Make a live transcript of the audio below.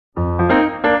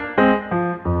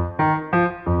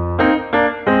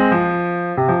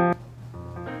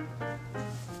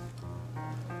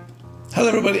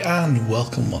everybody, and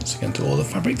welcome once again to all of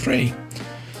Fabric 3.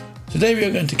 Today we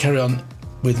are going to carry on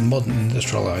with modern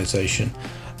industrialization,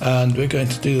 and we're going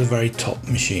to do the very top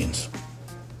machines.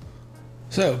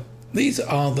 So these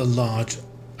are the large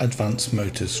advanced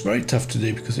motors. Very tough to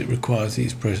do because it requires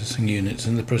these processing units,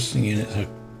 and the processing units are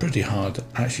pretty hard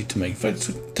actually to make. In fact,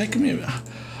 it's taken me a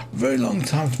very long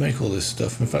time to make all this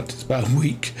stuff. In fact, it's about a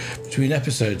week between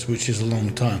episodes, which is a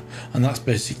long time, and that's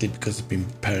basically because I've been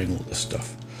preparing all this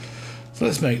stuff. So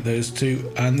let's make those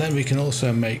two, and then we can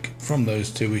also make, from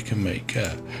those two, we can make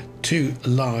two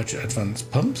large advanced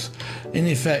pumps. In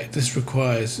effect, this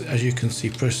requires, as you can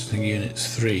see, processing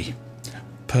units 3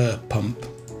 per pump,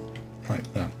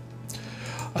 like that.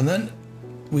 And then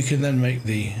we can then make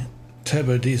the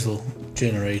turbo diesel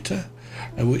generator,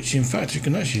 which in fact you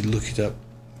can actually look it up,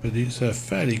 but it's a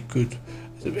fairly good,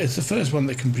 it's the first one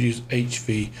that can produce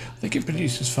HV. I think it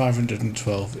produces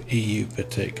 512 EU per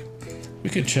tick. We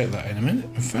can check that in a minute,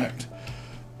 in fact,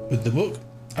 with the book.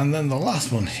 And then the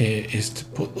last one here is to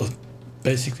put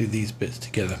basically these bits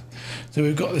together. So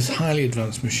we've got this highly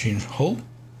advanced machine hull,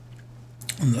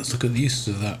 and let's look at the uses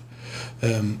of that.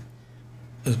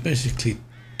 There's basically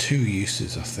two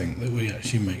uses, I think, that we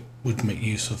actually would make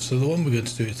use of. So the one we're going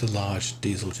to do is the large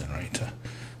diesel generator.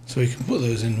 So we can put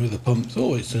those in with the pumps.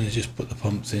 All it's done is just put the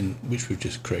pumps in, which we've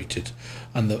just created,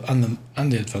 and the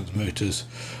advanced motors,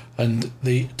 and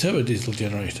the turbo diesel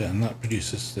generator, and that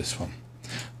produces this one.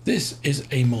 This is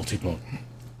a multi-block.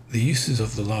 The uses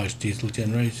of the large diesel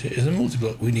generator is a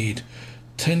multi-block. We need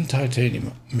 10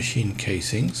 titanium machine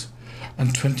casings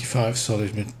and 25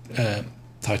 solid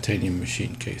titanium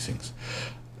machine casings,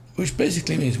 which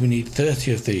basically means we need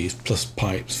 30 of these plus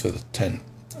pipes for the 10.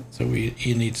 So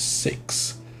you need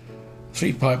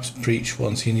 3 pipes per each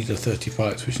one, so you need 30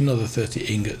 pipes, which is another 30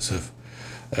 ingots of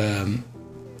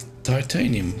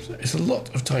titanium. It's a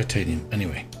lot of titanium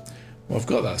anyway. Well, I've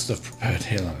got that stuff prepared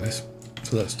here like this,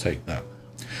 so let's take that.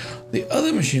 The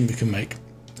other machine we can make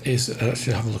is,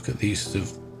 actually have a look at the uses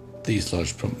of these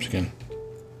large pumps again,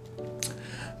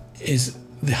 is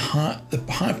the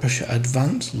high pressure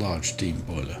advanced large steam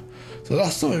boiler. So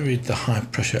last time I read the high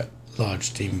pressure large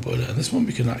steam boiler, and this one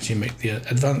we can actually make the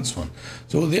advanced one.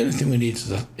 So the only thing we need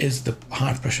is the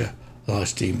high pressure large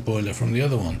steam boiler from the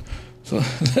other one. So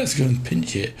let's go and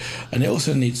pinch it, and it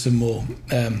also needs some more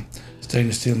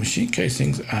stainless steel machine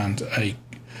casings and a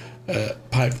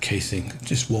pipe casing,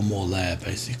 just one more layer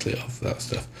basically of that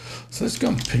stuff. So let's go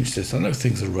and pinch this. I know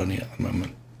things are running at the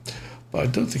moment, but I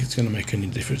don't think it's going to make any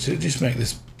difference. It'll just make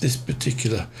this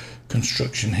particular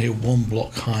construction here one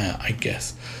block higher, I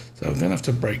guess. So I'm going to have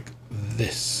to break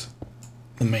this,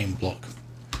 the main block,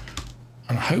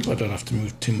 and I hope I don't have to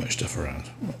move too much stuff around.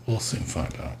 We'll soon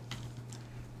find out.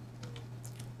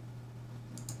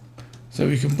 So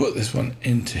we can put this one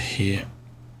into here,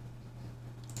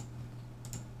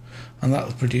 and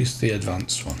that'll produce the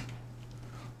advanced one,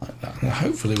 like that. And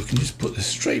hopefully we can just put this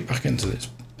straight back into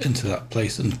that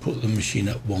place and put the machine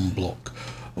at one block,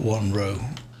 one row.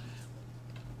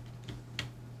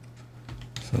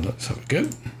 So let's have a go.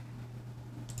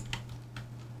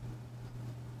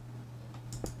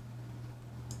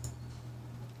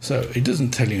 So it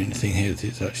doesn't tell you anything here that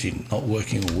it's actually not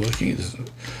working or working. It doesn't.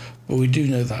 But we do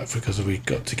know that because we've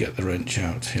got to get the wrench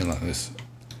out here like this.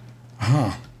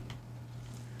 Aha.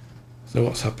 So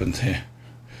what's happened here?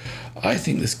 I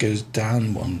think this goes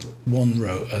down one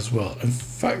row as well. In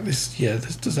fact, this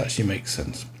does actually make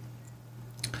sense.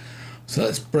 So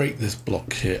let's break this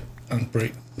block here and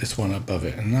break this one above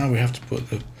it. And now we have to put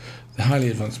the highly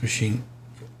advanced machine,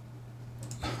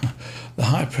 the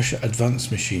high pressure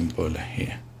advanced machine boiler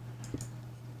here.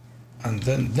 And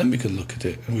then we can look at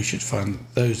it, and we should find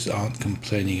that those aren't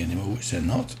complaining anymore, which they're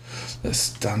not. Let's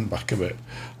stand back a bit.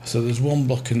 So there's one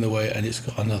block in the way, and it's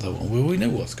got another one. Well, we know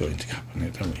what's going to happen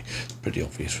here, don't we? It's pretty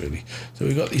obvious, really. So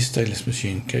we've got these stainless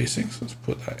machine casings. Let's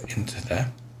put that into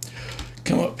there.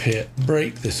 Come up here,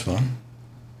 break this one,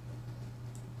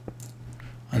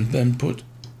 and then put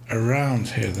around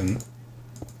here then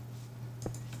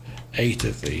 8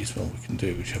 of these. Well, we can do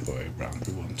it whichever way around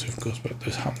we want to, of course, but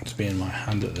those happen to be in my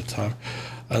hand at the time.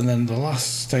 And then the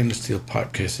last stainless steel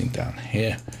pipe casing down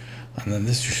here, and then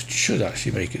this should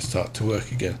actually make it start to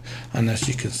work again. And as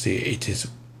you can see, it is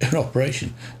in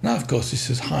operation now. Of course, this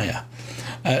is higher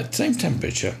at same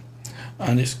temperature,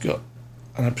 and it's got,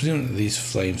 and I presume that these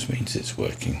flames means it's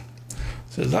working.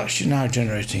 So that's now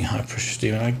generating high pressure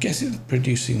steam, and I guess it's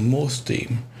producing more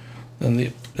steam than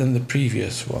the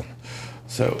previous one.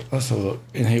 So let's have a look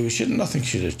in here. Nothing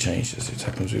should have changed as it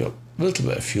happens. We've got a little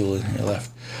bit of fuel in here left,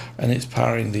 and it's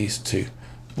powering these two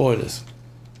boilers.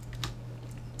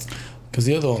 because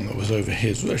the other one that was over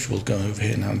here, so actually we'll go over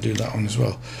here now and do that one as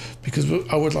well, because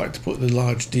I would like to put the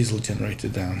large diesel generator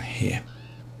down here.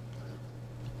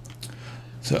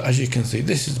 So as you can see,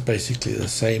 this is basically the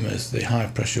same as the high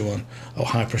pressure one, or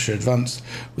high pressure advanced,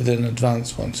 with an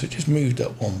advanced one. So it just moved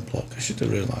up one block. I should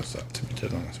have realised that, to be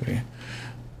dead honest with you.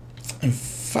 In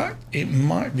fact, it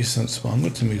might be sensible. I'm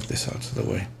going to move this out of the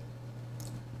way.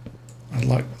 I'd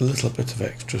like a little bit of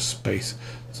extra space.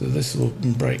 So this will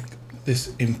break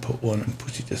this input one and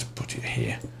just put it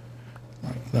here,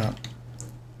 like that.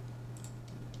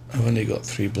 I've only got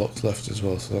 3 blocks left as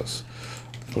well, so that's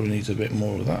probably needs a bit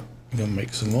more of that. I'm going to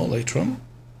make some more later on.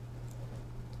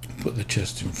 Put the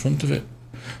chest in front of it.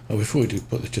 Oh, before we do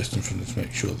put the chest in front, let's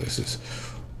make sure this is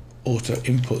auto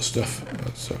input stuff.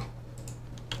 So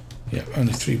yeah,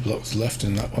 only 3 blocks left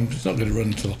in that one. It's not going to run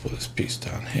until I put this piece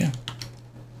down here.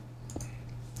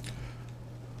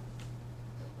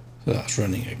 So that's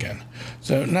running again.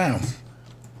 So now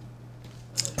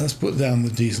let's put down the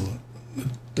diesel,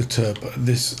 the turbo,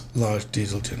 this large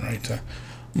diesel generator.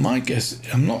 My guess,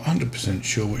 I'm not 100%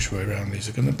 sure which way around these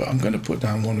are going to, but I'm going to put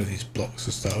down one of these blocks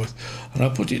to start with, and I'll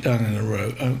put it down in a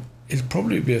row. It'll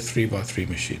probably be a 3x3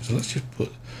 machine. So let's just put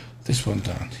this one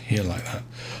down here like that,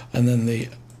 and then the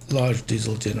large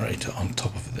diesel generator on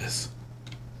top of this.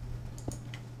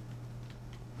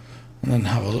 And then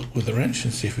have a look with the wrench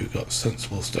and see if we've got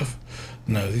sensible stuff.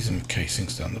 No, these are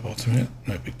casings down the bottom here.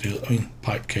 No big deal. I mean,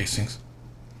 pipe casings.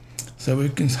 So we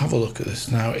can have a look at this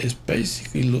now. It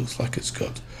basically looks like it's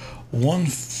got one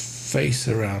face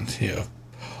around here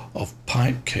of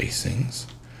pipe casings,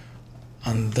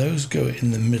 and those go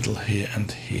in the middle here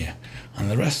and here.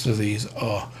 And the rest of these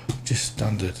are just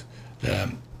standard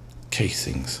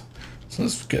casings. So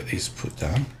let's get these put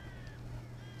down.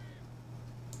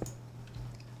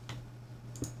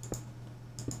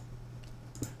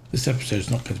 This episode is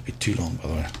not going to be too long, by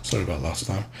the way. Sorry about last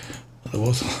time, but there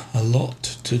was a lot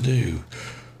to do.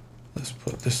 Let's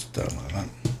put this down like that.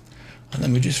 And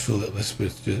then we just fill up this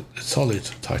with solid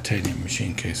titanium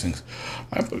machine casings.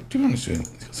 To be honest with you,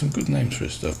 it's got some good names for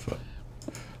this stuff, but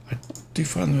I do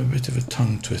find them a bit of a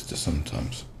tongue twister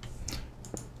sometimes.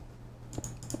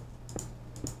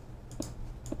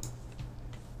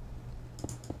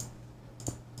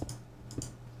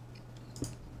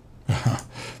 Aha,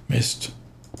 missed.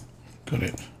 Got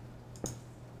it.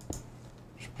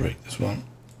 Just break this one.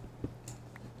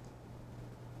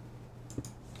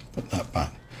 Put that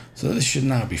back. So this should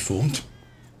now be formed.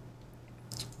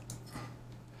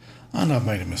 And I've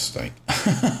made a mistake.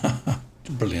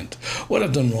 Brilliant. What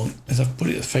I've done wrong is I've put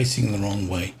it facing the wrong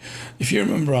way. If you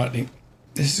remember rightly,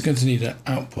 this is going to need an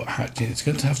output hatch. It's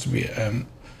going to have to be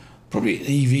probably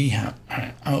an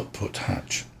EV output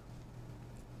hatch.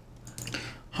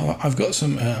 I've got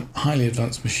some highly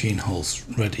advanced machine holes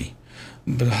ready,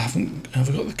 but have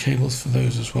I got the cables for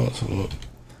those as well? Let's have a look.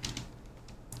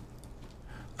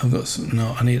 I've got some,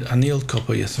 no, I need annealed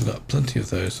copper. Yes, I've got plenty of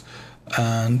those,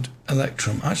 and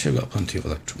electrum. Actually, I've got plenty of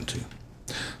electrum too.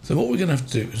 So what we're going to have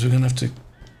to do is we're going to have to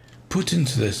put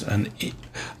into this, and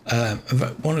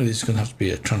one of these is going to have to be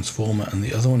a transformer, and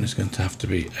the other one is going to have to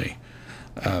be a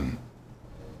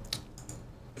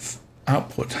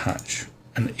output hatch.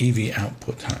 An EV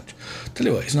output hatch. Tell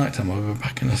you what, it's night time. I'll be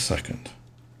back in a second.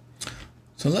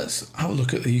 So let's have a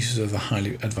look at the uses of the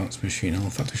highly advanced machine. In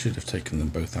fact, I should have taken them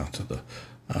both out of the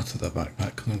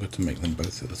backpack, because I'm going to make them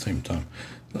both at the same time.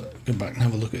 Go back and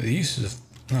have a look at the uses of.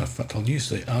 No, in fact, I'll use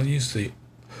the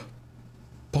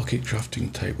pocket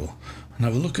crafting table and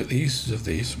have a look at the uses of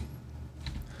these.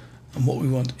 And what we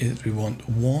want is we want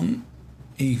one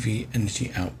EV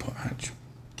energy output hatch,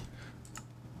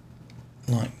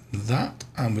 like that,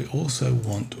 and we also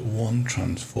want one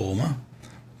transformer.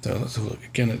 So let's have a look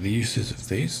again at the uses of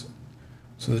these.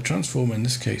 So the transformer in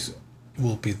this case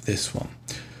will be this one.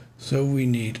 So we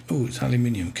need, oh, it's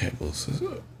aluminium cables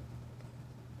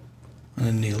and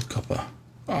annealed copper.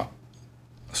 Ah,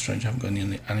 that's strange, I haven't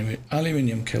got any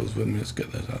aluminium cables with me. Let's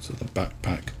get those out of the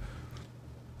backpack.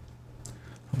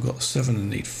 I've got 7 and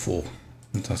need 4.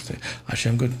 Fantastic.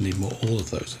 Actually, I'm going to need all of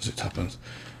those as it happens.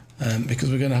 Because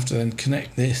we're going to have to then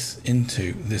connect this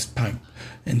into this pipe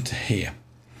into here.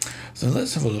 So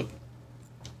let's have a look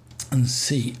and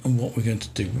see what we're going to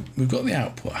do. We've got the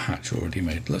output hatch already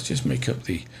made. Let's just make up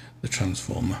the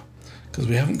transformer, because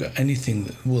we haven't got anything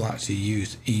that will actually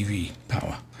use EV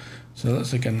power. So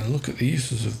let's again look at the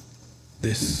uses of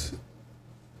this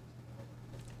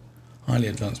highly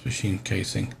advanced machine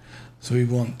casing. So we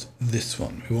want this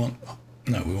one. We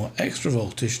want extra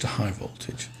voltage to high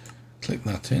voltage. Click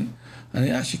that in, and it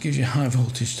actually gives you high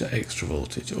voltage to extra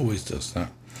voltage. It always does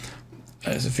that.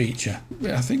 as a feature.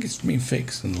 I think it's been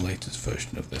fixed in the latest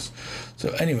version of this. So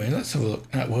anyway, let's have a look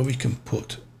at where we can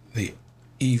put the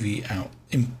EV out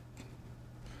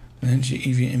energy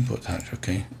EV input hatch.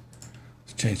 Okay,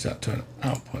 let's change that to an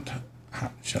output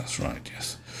hatch. That's right,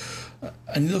 yes.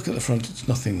 And you look at the front, it's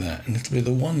nothing there, and it'll be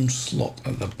the one slot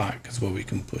at the back is where we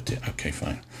can put it. Okay,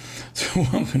 fine. So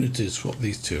what I'm going to do is swap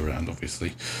these two around,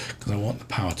 obviously, because I want the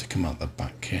power to come out the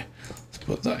back here. Let's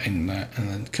put that in there and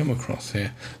then come across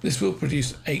here. This will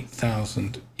produce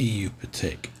 8,000 EU per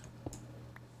tick,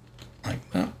 like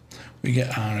that. We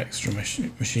get our extra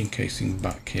machine casing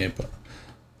back here, but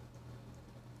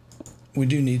we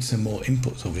do need some more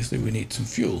inputs. Obviously, we need some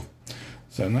fuel.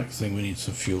 So next thing, we need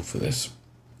some fuel for this.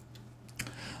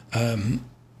 And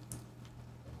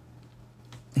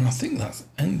I think that's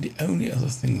the only other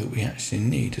thing that we actually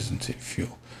need, isn't it?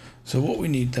 Fuel. So what we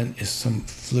need then is some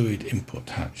fluid input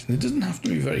hatch. And it doesn't have to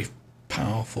be very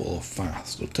powerful or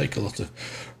fast or take a lot of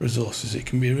resources. It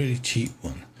can be a really cheap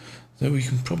one. So we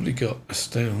can probably go a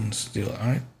stainless steel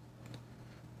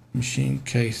machine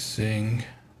casing,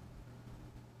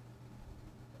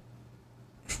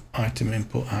 item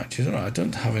input hatches. All right, I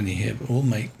don't have any here, but we'll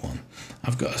make one.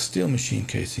 I've got a steel machine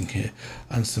casing here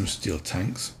and some steel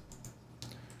tanks,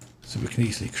 so we can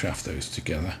easily craft those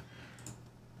together.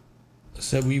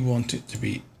 So we want it to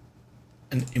be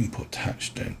an input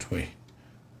hatch, don't we?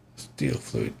 Steel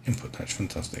fluid input hatch,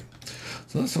 fantastic.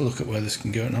 So let's have a look at where this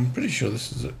can go, and I'm pretty sure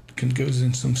this is goes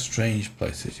in some strange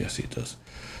places. Yes, it does.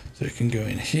 So it can go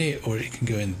in here, or it can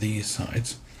go in these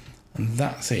sides, and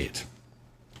that's it.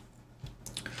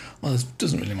 Well, this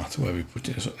doesn't really matter where we put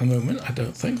it at the moment, I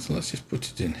don't think, so let's just put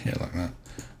it in here like that.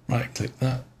 Right click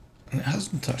that, and it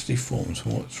hasn't actually formed, so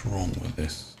what's wrong with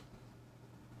this?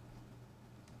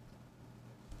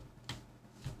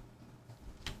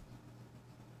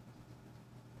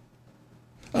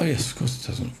 Oh yes, of course it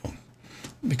hasn't formed,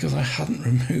 because I hadn't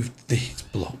removed these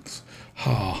blocks.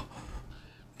 Ha!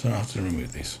 So I have to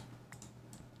remove these.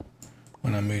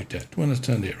 When I moved it, when I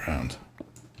turned it around.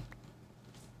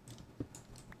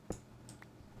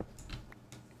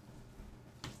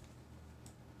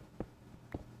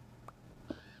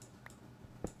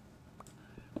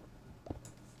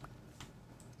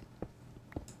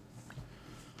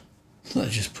 So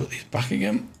let's just put these back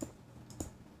again.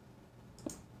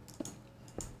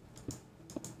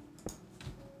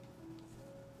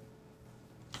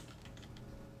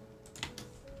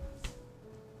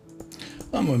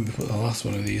 And when we put the last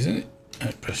one of these in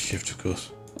it, press shift of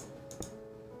course,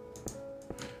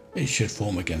 it should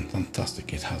form again.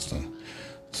 Fantastic, it has done.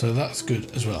 So that's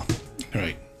good as well.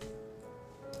 Great.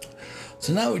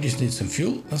 So now we just need some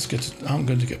fuel. Let's get to, I'm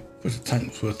going to put a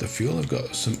tank's worth of fuel. I've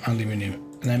got some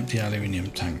aluminium, an empty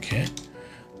aluminium tank here.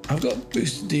 I've got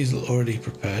boosted diesel already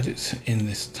prepared. It's in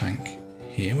this tank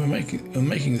here. We're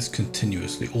making this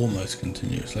continuously, almost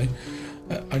continuously.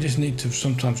 I just need to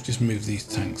sometimes just move these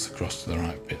tanks across to the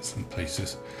right bits and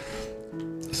places.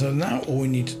 So now all we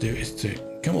need to do is to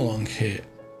come along here,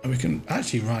 and we can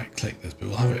actually right click this, but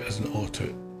we'll have it as an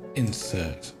auto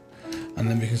insert. And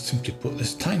then we can simply put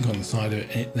this tank on the side of it,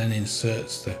 and it then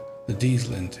inserts the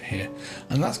diesel into here.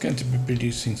 And that's going to be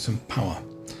producing some power.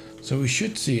 So we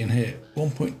should see in here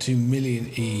 1.2 million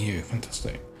EU,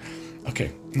 fantastic.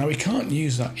 Okay, now we can't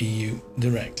use that EU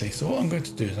directly, so what I'm going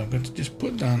to do is I'm going to just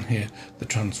put down here the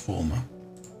transformer,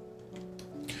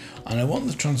 and I want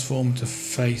the transformer to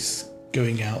face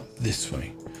going out this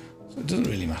way, so it doesn't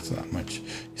really matter that much.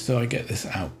 So I get this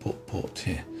output port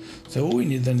here. So all we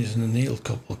need then is an anneal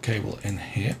couple cable in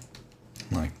here,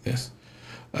 like this,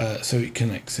 so it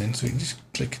connects in, so we can just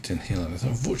click it in here like this.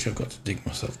 Unfortunately, I've got to dig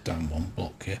myself down one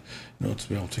block here in order to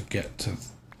be able to get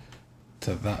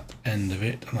to that end of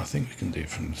it, and I think we can do it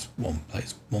from this one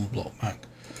place, one block back.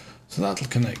 So that'll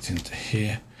connect into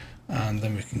here, and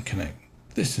then we can connect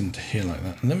this into here like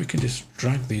that, and then we can just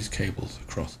drag these cables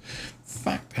across. In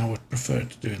fact, I would prefer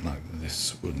to do it like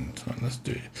this, wouldn't I? Let's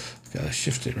do it. Okay, let's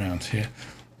shift it around here,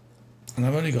 and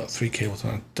I've only got 3 cables,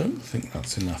 and I don't think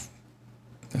that's enough.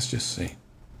 Let's just see.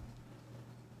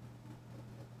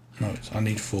 No, I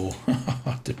need 4.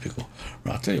 Typical.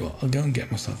 Right, I'll tell you what, I'll go and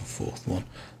get myself a 4th one.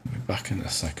 I'll be back in a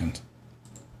second.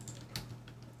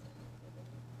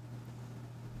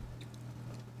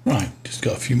 Right, just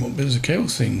got a few more bits of cable,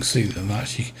 so you can see that that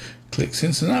actually clicks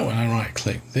in. So now when I right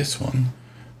click this one,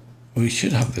 we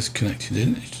should have this connected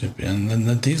in, it should be, and then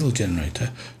the diesel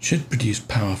generator should produce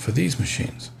power for these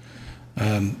machines.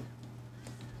 Now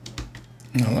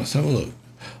let's have a look.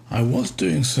 I was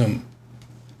doing some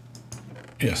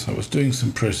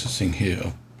processing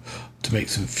here to make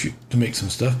some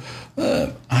stuff.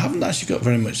 I haven't actually got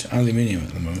very much aluminium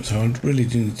at the moment, so I really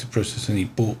do need to process any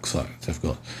bauxite that I've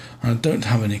got, and I don't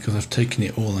have any because I've taken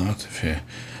it all out of here.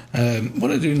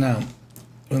 What I do now,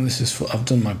 when this is full, I've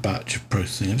done my batch of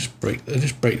processing. I just break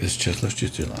this chest. Let's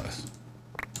just do it like this.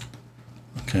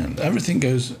 Okay, and everything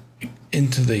goes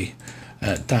into the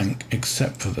tank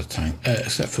except for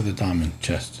the diamond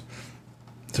chest.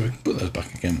 So we can put those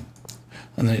back again,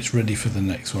 and then it's ready for the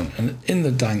next one. And in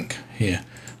the tank here,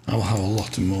 I will have a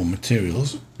lot of more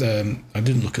materials. I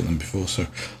didn't look at them before, so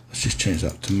let's just change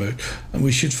that to mode. And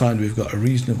we should find we've got a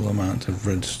reasonable amount of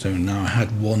redstone now. I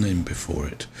had one in before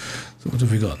it. So what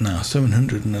have we got now?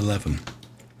 711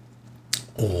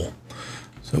 ore.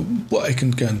 So what I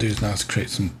can go and do is now to create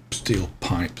some steel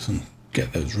pipes and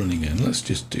get those running in. Let's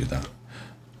just do that.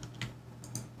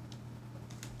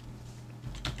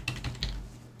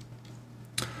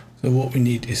 So what we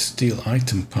need is steel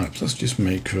item pipes. Let's just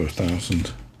make for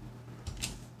 1,000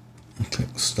 and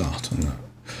click start on that.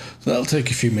 So that'll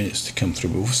take a few minutes to come through,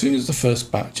 but as soon as the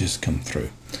first batches come through,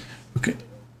 we can,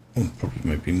 well, probably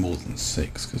maybe more than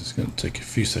 6 because it's going to take a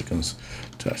few seconds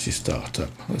to actually start up.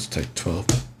 Let's take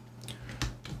 12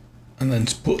 and then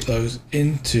to put those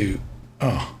into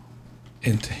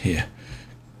here.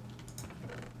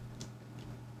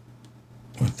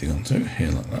 What they gone to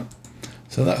here like that.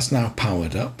 So that's now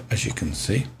powered up, as you can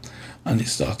see, and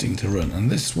it's starting to run. And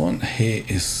this one here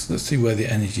is, let's see where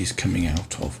the energy is coming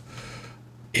out of.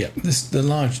 Yeah, this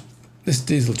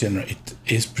diesel generator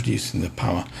is producing the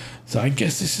power. So I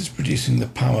guess this is producing the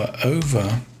power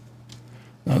over.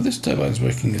 Now this turbine is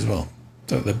working as well.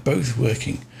 So they're both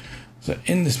working. So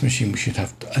in this machine we should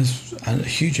have a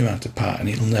huge amount of power, and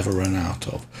it'll never run out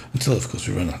of, until of course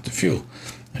we run out of fuel,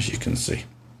 as you can see.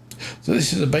 So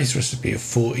this is a base recipe of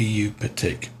 4 EU per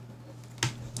tick.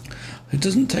 It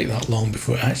doesn't take that long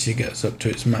before it actually gets up to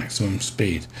its maximum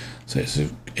speed. So it's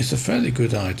a fairly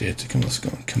good idea to come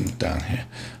down here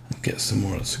and get some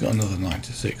more. It's got another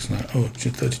 96 now. Oh,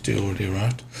 32 already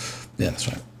arrived. Yeah, that's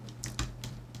right.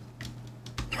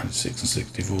 96 and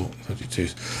 64,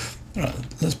 32s.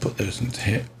 Right, let's put those into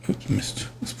here. Oops, missed.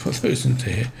 Let's put those into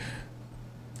here.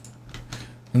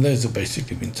 And those have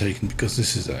basically been taken because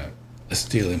this is a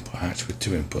steel input hatch with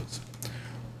 2 inputs.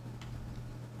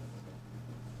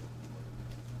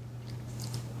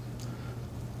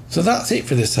 So that's it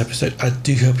for this episode. I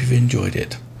do hope you've enjoyed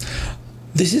it.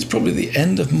 This is probably the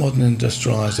end of modern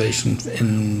industrialization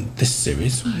in this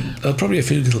series. There'll probably be a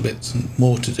few little bits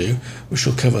more to do. We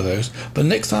shall cover those. But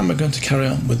next time we're going to carry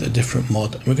on with a different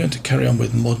mod. We're going to carry on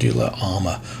with modular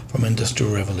armor from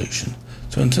Industrial Revolution.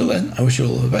 So until then, I wish you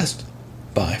all the best.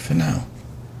 Bye for now.